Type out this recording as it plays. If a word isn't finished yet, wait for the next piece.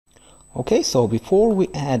Okay, so before we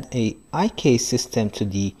add a IK system to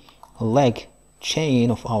the leg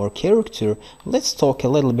chain of our character, let's talk a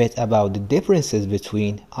little bit about the differences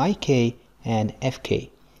between IK and FK.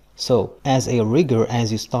 So as a rigger,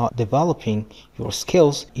 as you start developing your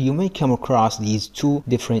skills, you may come across these two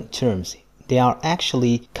different terms. They are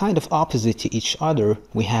actually kind of opposite to each other.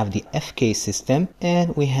 We have the FK system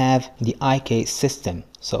and we have the IK system.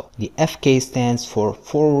 So the FK stands for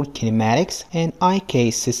forward kinematics and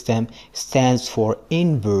IK system stands for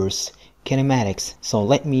inverse kinematics. So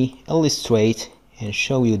let me illustrate and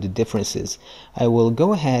show you the differences. I will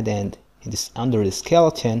go ahead and under the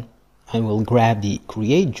skeleton, I will grab the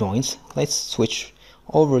create joints. Let's switch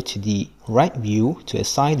over to the right view, to a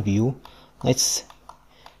side view. Let's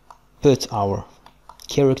put our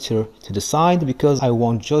character to the side because I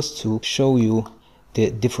want just to show you the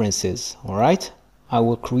differences. Alright, I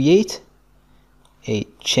will create a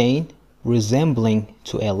chain resembling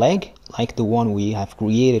to a leg like the one we have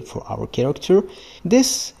created for our character.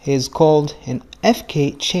 This is called an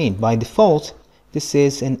FK chain. By default, this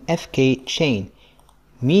is an FK chain,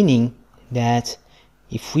 meaning that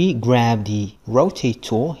if we grab the rotate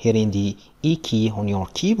tool, hitting the E key on your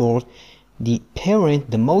keyboard,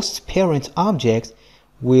 the most parent object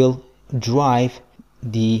will drive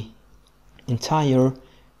the entire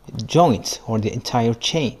joint or the entire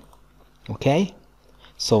chain. Okay,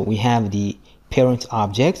 so we have the parent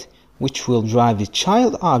object which will drive the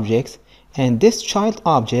child object, and this child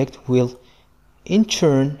object will in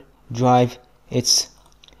turn drive its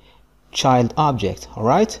child object. All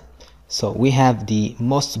right, so we have the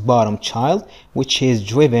most bottom child, which is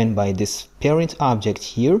driven by this parent object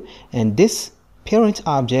here, and this parent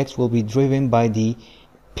object will be driven by the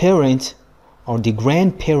parent or the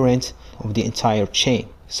grandparent of the entire chain.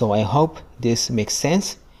 So I hope this makes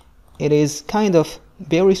sense. It is kind of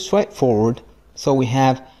very straightforward. So we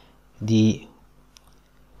have the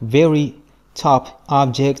very top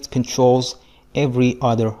object controls every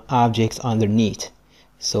other object underneath.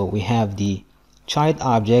 So we have the child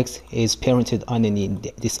object is parented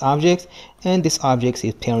underneath this object, and this object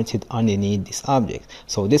is parented underneath this object.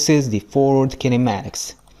 So this is the forward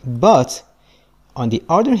kinematics. But on the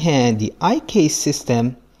other hand, the IK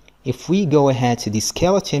system, if we go ahead to the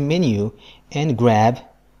skeleton menu and grab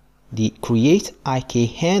the create IK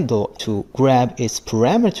handle to grab its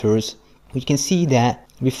parameters, we can see that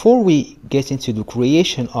before we get into the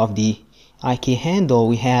creation of the IK handle,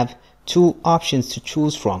 we have two options to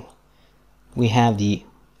choose from. We have the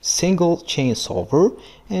single chain solver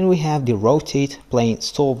and we have the rotate plane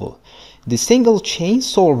solver. The single chain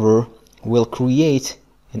solver will create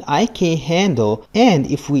an IK handle, and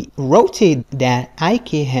if we rotate that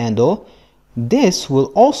IK handle, this will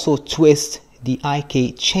also twist the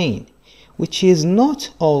IK chain, which is not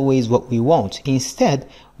always what we want. Instead,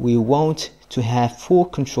 we want to have full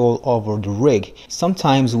control over the rig.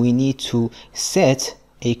 Sometimes we need to set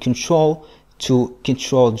a control to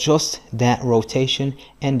control just that rotation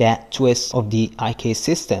and that twist of the IK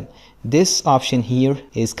system. This option here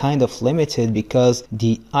is kind of limited because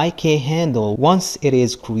the IK handle, once it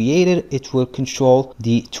is created, it will control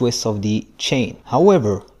the twist of the chain.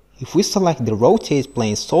 However, if we select the rotate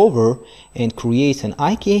plane solver and create an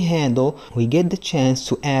IK handle, we get the chance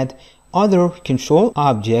to add other control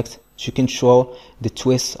objects to control the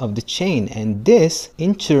twist of the chain, and this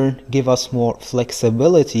in turn give us more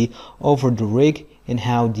flexibility over the rig and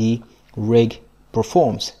how the rig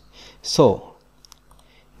performs. So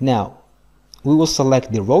now we will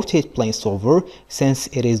select the rotate plane solver since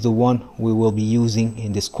it is the one we will be using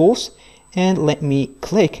in this course, and let me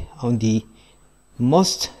click on the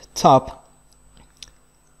most top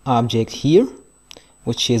object here,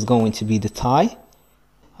 which is going to be the thigh.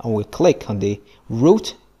 I will click on the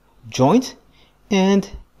root joint, and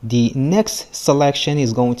the next selection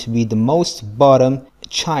is going to be the most bottom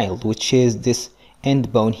child, which is this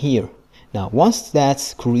end bone here. Now once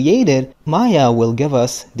that's created, Maya will give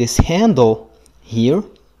us this handle here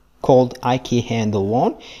called IK handle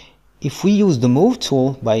 1. If we use the move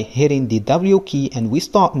tool by hitting the W key and we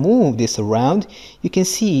start move this around, you can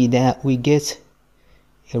see that we get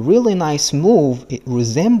a really nice move. It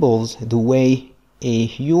resembles the way a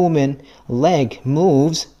human leg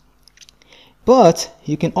moves, but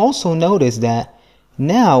you can also notice that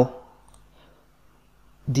now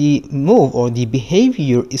the move or the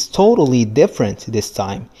behavior is totally different this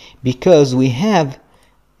time, because we have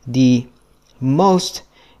the most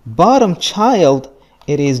bottom child.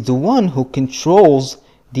 It is the one who controls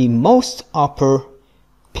the most upper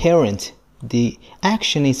parent. The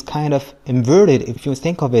action is kind of inverted. If you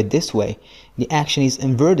think of it this way, the action is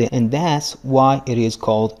inverted, and that's why it is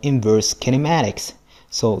called inverse kinematics.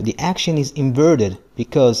 So the action is inverted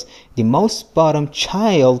because the most bottom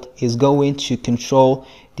child is going to control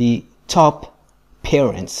the top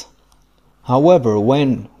parents. However,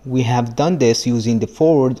 when we have done this using the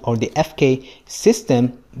forward or the FK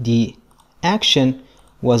system, the action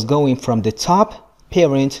was going from the top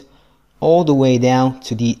parent all the way down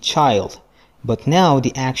to the child. But now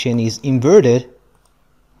the action is inverted.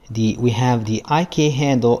 We have the IK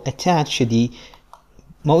handle attached to the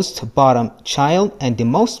most bottom child, and the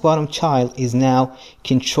most bottom child is now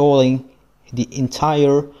controlling the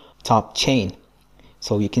entire top chain.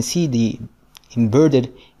 So you can see the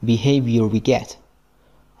inverted behavior we get.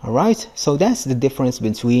 Alright, so that's the difference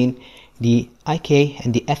between the IK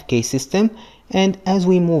and the FK system. And as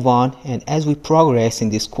we move on and as we progress in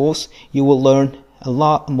this course, you will learn a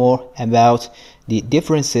lot more about the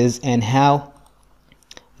differences and how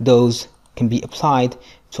those can be applied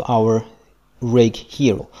to our rig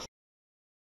here.